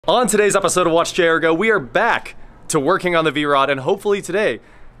On today's episode of Watch JR Go, we are back to working on the Vrod, and hopefully today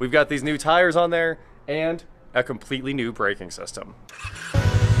we've got these new tires on there and a completely new braking system.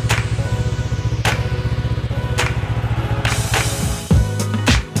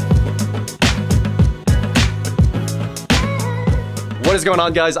 What is going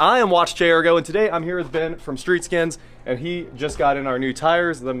on, guys? I am Watch JR Go, and today I'm here with Ben from Street Skins, and he just got in our new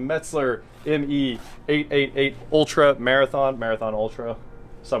tires, the Metzler ME888 Ultra Marathon Ultra.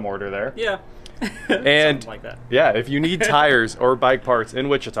 Some order there. Yeah. And something like that. Yeah, if you need tires or bike parts in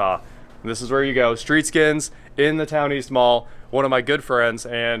Wichita, this is where you go. Street Skins in the Town East Mall. One of my good friends,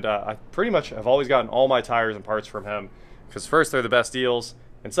 and I pretty much have always gotten all my tires and parts from him because first, they're the best deals,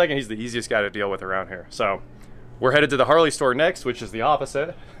 and second, he's the easiest guy to deal with around here. So we're headed to the Harley store next, which is the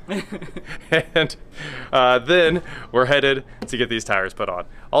opposite. And then we're headed to get these tires put on.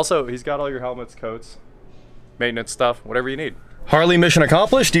 Also, he's got all your helmets, coats, maintenance stuff, whatever you need. Harley mission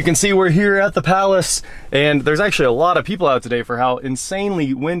accomplished. You can see we're here at the Palace, and there's actually a lot of people out today for how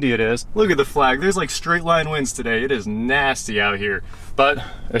insanely windy it is. Look at the flag. There's like straight line winds today. It is nasty out here, but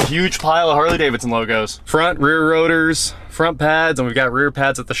a huge pile of Harley-Davidson logos. Front, rear rotors, front pads, and we've got rear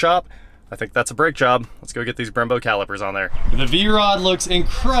pads at the shop. I think that's a brake job. Let's go get these Brembo calipers on there. The Vrod looks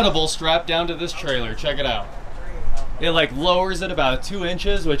incredible strapped down to this trailer. Check it out. It like lowers it about 2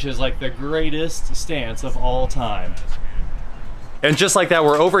 inches, which is like the greatest stance of all time. And just like that,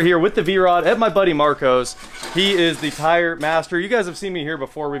 we're over here with the Vrod at my buddy Marco's. He is the tire master. You guys have seen me here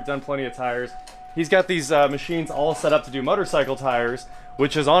before. We've done plenty of tires. He's got these machines all set up to do motorcycle tires,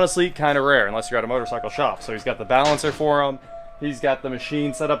 which is honestly kind of rare unless you're at a motorcycle shop. So he's got the balancer for them. He's got the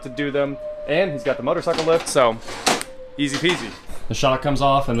machine set up to do them, and he's got the motorcycle lift, so easy peasy. The shock comes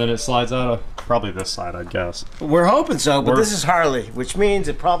off and then it slides out of probably this side, I'd guess. We're hoping so, but this is Harley, which means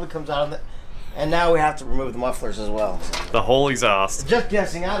it probably comes out of the... And now we have to remove the mufflers as well. The whole exhaust. Just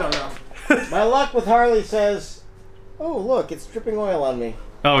guessing, I don't know. My luck with Harley says, oh look, it's dripping oil on me.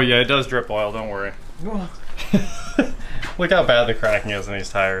 Oh yeah, it does drip oil, don't worry. Look how bad the cracking is in these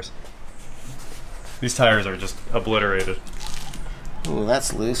tires. These tires are just obliterated. Ooh,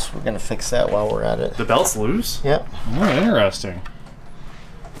 that's loose. We're gonna fix that while we're at it. The belt's loose? Yep. Oh, interesting.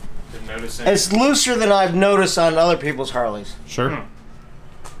 Didn't notice it. It's looser than I've noticed on other people's Harleys. Sure.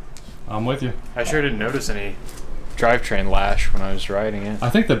 I'm with you. I sure didn't notice any drivetrain lash when I was riding it. I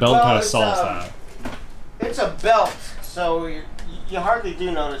think the belt kind of solves that. It's a belt, so you hardly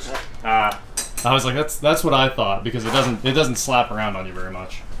do notice it. I was like, that's what I thought, because it doesn't slap around on you very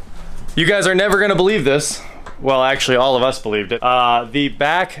much. You guys are never gonna believe this. Well, actually, all of us believed it.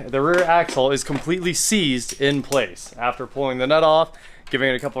 The rear axle is completely seized in place. After pulling the nut off, giving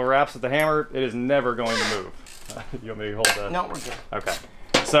it a couple of wraps with the hammer, it is never going to move. You want me to hold that? No, we're good. Okay.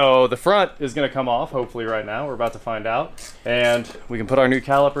 So the front is gonna come off, hopefully right now. We're about to find out. And we can put our new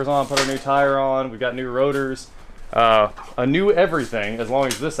calipers on, put our new tire on. We've got new rotors, a new everything, as long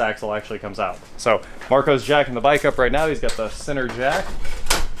as this axle actually comes out. So Marco's jacking the bike up right now. He's got the center jack.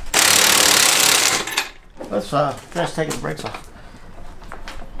 Let's finish taking the brakes off.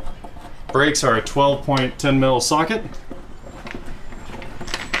 Brakes are a 12.10 mil socket.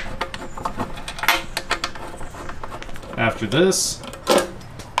 After this,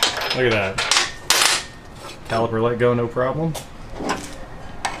 look at that. Caliper let go, no problem.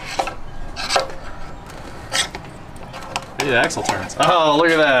 Hey, the axle turns. Oh,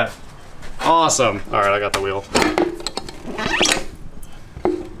 look at that. Awesome. All right, I got the wheel.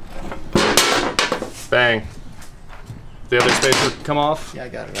 Bang. The other spacer come off? Yeah, I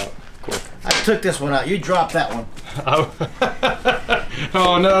got it out. Cool. I took this one out. You dropped that one. Oh,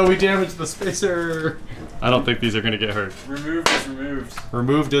 oh no, we damaged the spacer. I don't think these are going to get hurt. Removed is removed.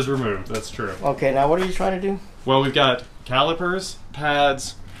 Removed is removed, that's true. Okay, now what are you trying to do? Well, we've got calipers,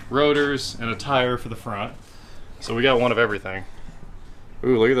 pads, rotors, and a tire for the front. So we got one of everything.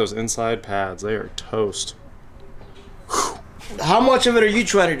 Ooh, look at those inside pads. They are toast. How much of it are you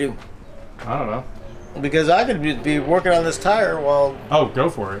trying to do? I don't know. Because I could be working on this tire while... Oh, go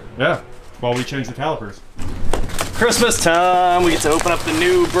for it. Yeah, while we change the calipers. Christmas time, we get to open up the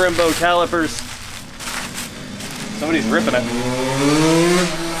new Brembo calipers. Somebody's ripping it.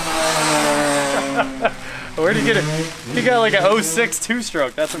 Where'd you get it? You got like a 06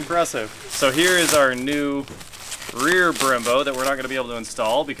 two-stroke. That's impressive. So here is our new rear Brembo that we're not going to be able to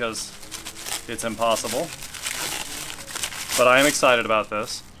install because it's impossible. But I am excited about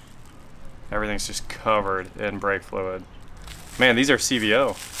this. Everything's just covered in brake fluid. Man, these are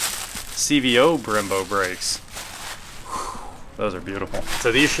CVO Brembo brakes. Whew, those are beautiful.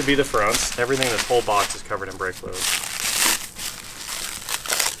 So these should be the fronts. Everything in this whole box is covered in brake fluid.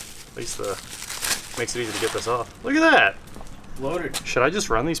 At least the makes it easy to get this off. Look at that. Loaded. Should I just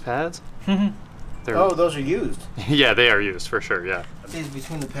run these pads? Oh, those are used. Yeah, they are used for sure. Yeah. These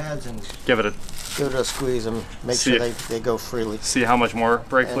between the pads and Give it a squeeze and make sure they go freely. see how much more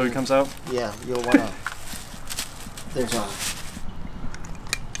brake fluid comes out. Yeah, you'll want to. There's a.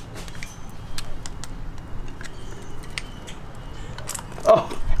 Oh,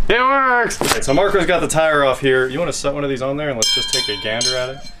 it works! Okay, so Marco's got the tire off here. You want to set one of these on there and let's just take a gander at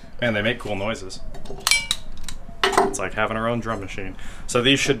it? Man, they make cool noises. It's like having our own drum machine. So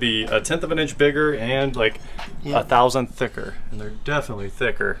these should be 1/10 of an inch bigger and like 1,000 thicker. And they're definitely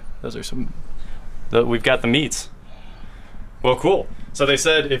thicker. Those are some, we've got the meats. Well, cool. So they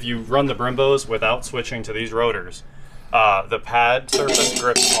said if you run the Brimbos without switching to these rotors, the pad surface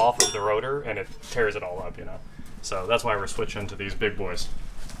grips off of the rotor and it tears it all up, you know. So that's why we're switching to these big boys.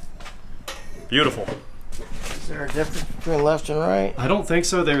 Beautiful. Is there a difference between left and right? I don't think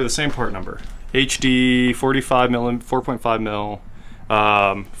so. They're the same part number. HD 45 mil, 4.5 mil,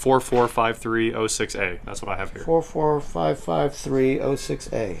 445306A. That's what I have here.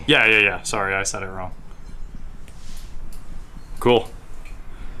 4455306A. Yeah. Sorry, I said it wrong. Cool.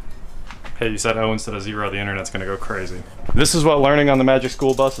 Hey, you said O instead of 0. The internet's gonna go crazy. This is what learning on the Magic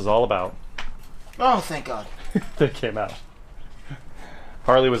School Bus is all about. Oh, thank God. They came out.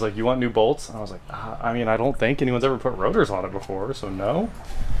 Harley was like, "You want new bolts?" I was like, "I mean, I don't think anyone's ever put rotors on it before, so no."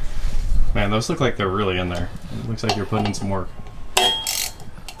 Man, those look like they're really in there. It looks like you're putting in some work.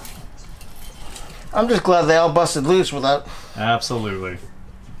 I'm just glad they all busted loose without Absolutely.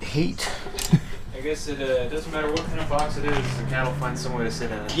 heat. I guess it doesn't matter what kind of box it is, the cat will find some way to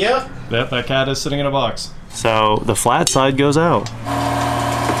sit in it. Yep. Yep, that cat is sitting in a box. So the flat side goes out.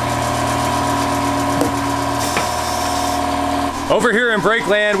 Over here in brake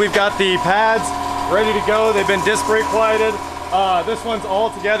land, we've got the pads ready to go. They've been disc brake quieted. This one's all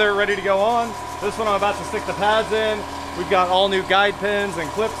together, ready to go on. This one I'm about to stick the pads in. We've got all new guide pins and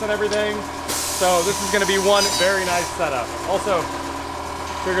clips and everything. So this is gonna be one very nice setup. Also,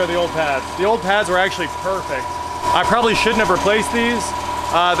 here go the old pads. The old pads were actually perfect. I probably shouldn't have replaced these.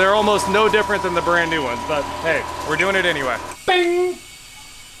 They're almost no different than the brand new ones, but hey, we're doing it anyway. Bing!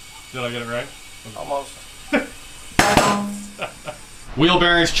 Did I get it right? Almost. Wheel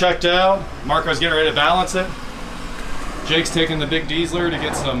bearings checked out. Marco's getting ready to balance it. Jake's taking the big dieseler to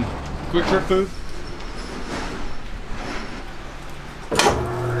get some quick trip food.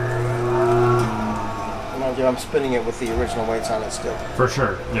 I'm spinning it with the original weights on it still. For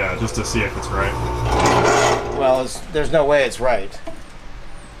sure, yeah, just to see if it's right. Well, there's no way it's right.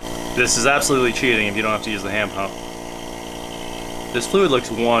 This is absolutely cheating if you don't have to use the hand pump. This fluid looks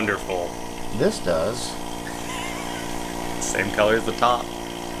wonderful. This does. Same color as the top.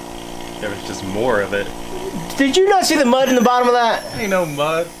 There was just more of it. Did you not see the mud in the bottom of that? Ain't no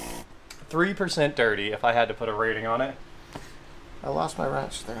mud. 3% dirty if I had to put a rating on it. I lost my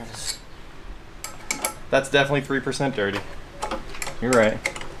wrench. There it is. That's definitely 3% dirty. You're right.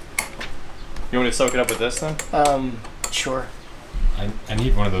 You want me to soak it up with this then? Sure. I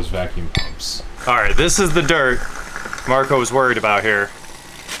need one of those vacuum pumps. Alright, this is the dirt Marco was worried about here.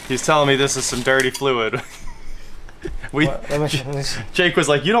 He's telling me this is some dirty fluid. Jake was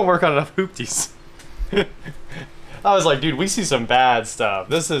like, "You don't work on enough hoopties." I was like, "Dude, we see some bad stuff.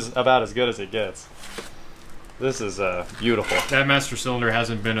 This is about as good as it gets." This is beautiful. That master cylinder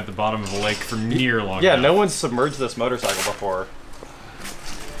hasn't been at the bottom of a lake for near long Yeah, enough. no one's submerged this motorcycle before.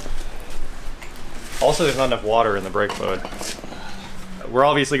 Also, there's not enough water in the brake fluid. We're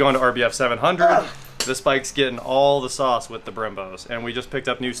obviously going to RBF 700. This bike's getting all the sauce with the Brimbos, and we just picked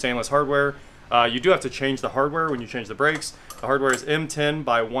up new stainless hardware. You do have to change the hardware when you change the brakes. The hardware is M10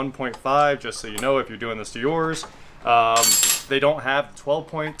 by 1.5, just so you know if you're doing this to yours. They don't have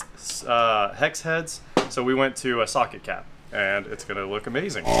 12-point hex heads, so we went to a socket cap, and it's gonna look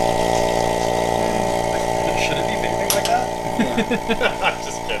amazing. Should it be vaping like that? Yeah. I'm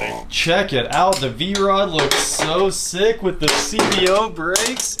just kidding. Check it out, the Vrod looks so sick with the CVO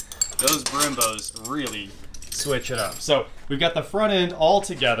brakes. Those Brimbos really switch it up. So we've got the front end all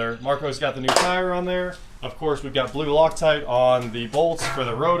together. Marco's got the new tire on there. Of course, we've got blue Loctite on the bolts for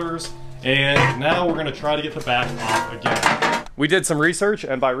the rotors. And now we're gonna try to get the back off again. We did some research,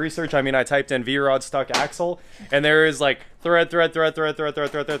 and by research, I mean I typed in Vrod stuck axle, and there is like thread,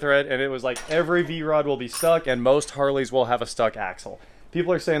 and it was like every Vrod will be stuck, and most Harleys will have a stuck axle.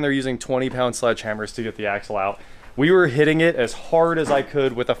 People are saying they're using 20-pound sledgehammers to get the axle out. We were hitting it as hard as I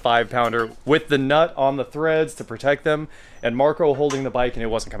could with a 5-pounder, with the nut on the threads to protect them, and Marco holding the bike, and it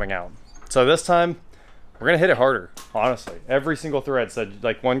wasn't coming out. So this time, we're gonna hit it harder, honestly. Every single thread said,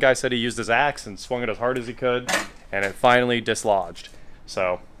 like one guy said he used his axe and swung it as hard as he could, and it finally dislodged.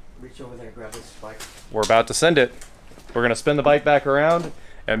 So, Reach over there and grab this spike. we're about to send it. We're gonna spin the bike back around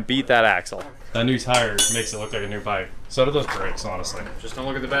and beat that axle. That new tire makes it look like a new bike. So do those brakes, honestly. Just don't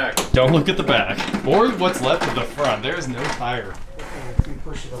look at the back. Don't look at the back. Or what's left of the front. There is no tire. If you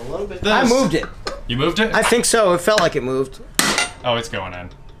push it a little bit. This. I moved it. You moved it? I think so. It felt like it moved. Oh, it's going in.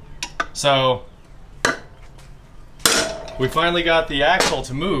 So, we finally got the axle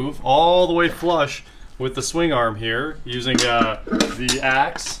to move all the way flush with the swing arm here, using the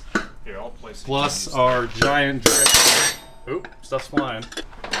axe. Here, I'll place plus our giant. Oop, stuff's flying.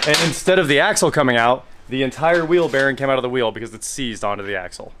 And instead of the axle coming out, the entire wheel bearing came out of the wheel because it's seized onto the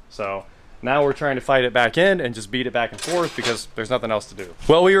axle. So now we're trying to fight it back in and just beat it back and forth because there's nothing else to do.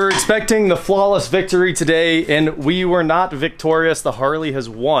 Well, we were expecting the flawless victory today and we were not victorious. The Harley has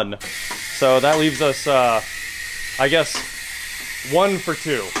won. So that leaves us, I guess, 1 for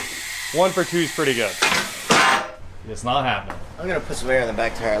 2. 1 for 2 is pretty good. It's not happening. I'm gonna put some air in the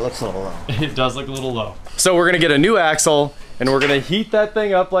back tire. It looks a little low. It does look a little low. So we're gonna get a new axle and we're gonna heat that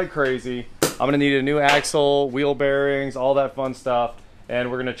thing up like crazy. I'm gonna need a new axle, wheel bearings, all that fun stuff. And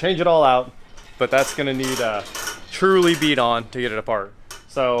we're gonna change it all out, but that's gonna need truly beat on to get it apart.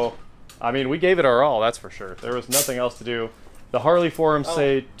 So, I mean, we gave it our all, that's for sure. There was nothing else to do. The Harley forums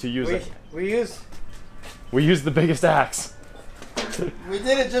say to use it. We used the biggest axe. We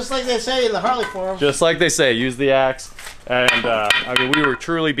did it just like they say in the Harley forum. Just like they say, use the axe. And I mean, we were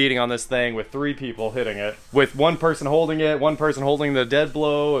truly beating on this thing with 3 people hitting it. With 1 person holding it, 1 person holding the dead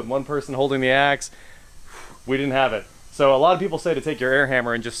blow, and 1 person holding the axe. We didn't have it. So a lot of people say to take your air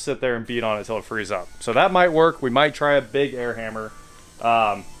hammer and just sit there and beat on it until it frees up. So that might work. We might try a big air hammer.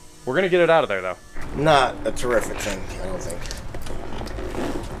 We're gonna get it out of there though. Not a terrific thing, I don't think.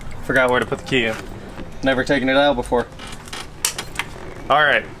 Forgot where to put the key in. Never taken it out before. All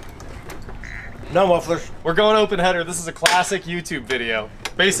right. No mufflers. We're going open header. This is a classic YouTube video.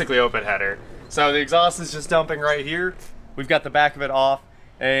 Basically open header. So the exhaust is just dumping right here. We've got the back of it off.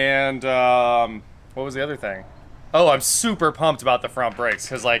 And what was the other thing? Oh, I'm super pumped about the front brakes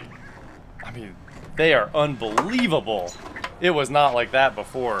because, like, I mean, they are unbelievable. It was not like that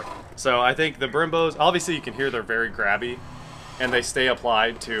before. So I think the Brimbos, obviously you can hear they're very grabby and they stay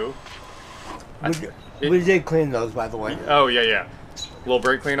applied too. We did clean those, by the way. Oh, yeah, yeah. A little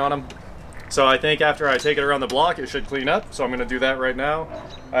brake clean on them. So I think after I take it around the block, it should clean up. So I'm gonna do that right now.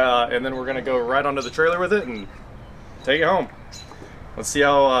 And then we're gonna go right onto the trailer with it and take it home. Let's see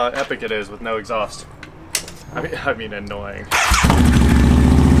how epic it is with no exhaust. I mean annoying.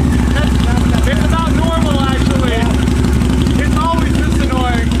 It's about normal, actually. It's always this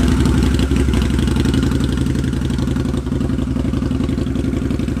annoying.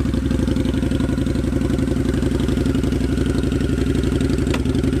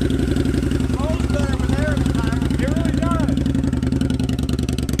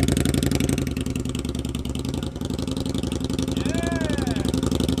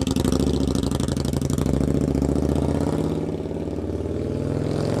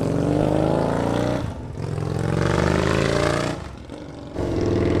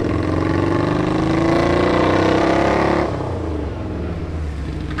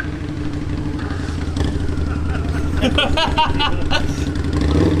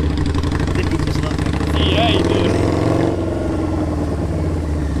 Yeah, you did.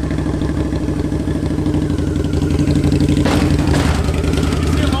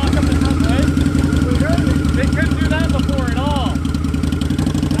 They couldn't do that before at all.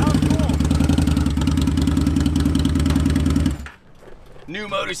 That was cool. New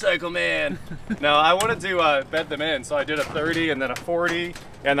motorcycle man. No, I wanted to bed them in, so I did a 30 and then a 40.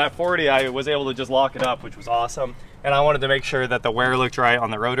 And that 40, I was able to just lock it up, which was awesome. And I wanted to make sure that the wear looked right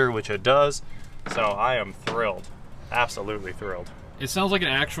on the rotor, which it does. So I am thrilled. Absolutely thrilled. It sounds like an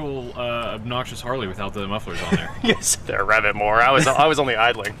actual obnoxious Harley without the mufflers on there. Yes, they're rev it more. I was only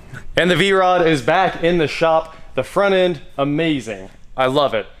idling. And the V-Rod is back in the shop. The front end, amazing. I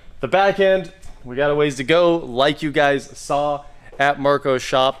love it. The back end, we got a ways to go, like you guys saw at Marco's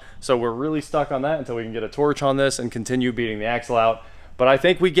shop. So we're really stuck on that until we can get a torch on this and continue beating the axle out. But I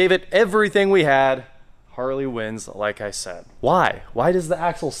think we gave it everything we had. Harley wins, like I said. Why? Why does the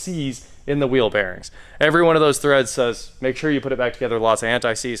axle seize in the wheel bearings? Every one of those threads says, make sure you put it back together, lots of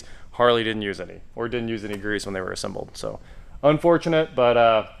anti-seize. Harley didn't use any, or didn't use any grease when they were assembled. So unfortunate,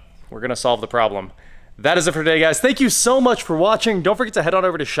 but we're gonna solve the problem. That is it for today, guys. Thank you so much for watching. Don't forget to head on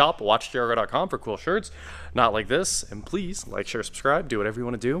over to shop.watchgrgo.com for cool shirts, not like this. And please like, share, subscribe, do whatever you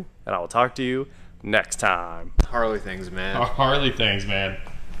want to do, and I will talk to you next time. Harley things, man. Our Harley things, man.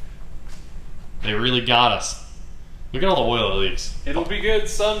 They really got us. Look at all the oil it leaks. It'll be good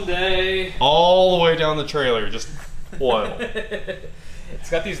someday. All the way down the trailer, just oil. It's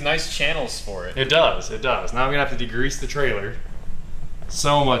got these nice channels for it. It does, it does. Now I'm gonna have to degrease the trailer.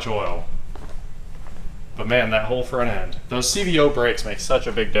 So much oil. But man, that whole front end. Those CVO brakes make such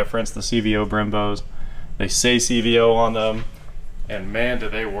a big difference, the CVO Brimbos. They say CVO on them, and man, do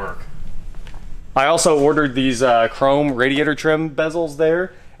they work. I also ordered these chrome radiator trim bezels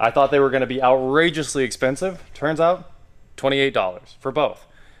there. I thought they were gonna be outrageously expensive. Turns out, $28 for both.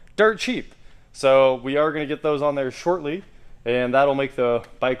 Dirt cheap. So we are gonna get those on there shortly, and that'll make the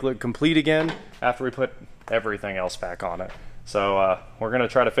bike look complete again after we put everything else back on it. So we're gonna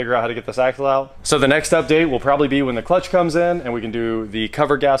try to figure out how to get this axle out. So the next update will probably be when the clutch comes in and we can do the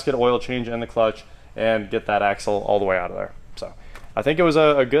cover gasket oil change in the clutch and get that axle all the way out of there. So I think it was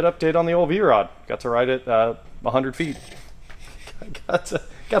a good update on the old Vrod. Got to ride it 100 feet. got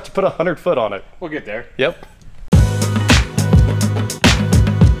to put 100 foot on it. We'll get there. Yep.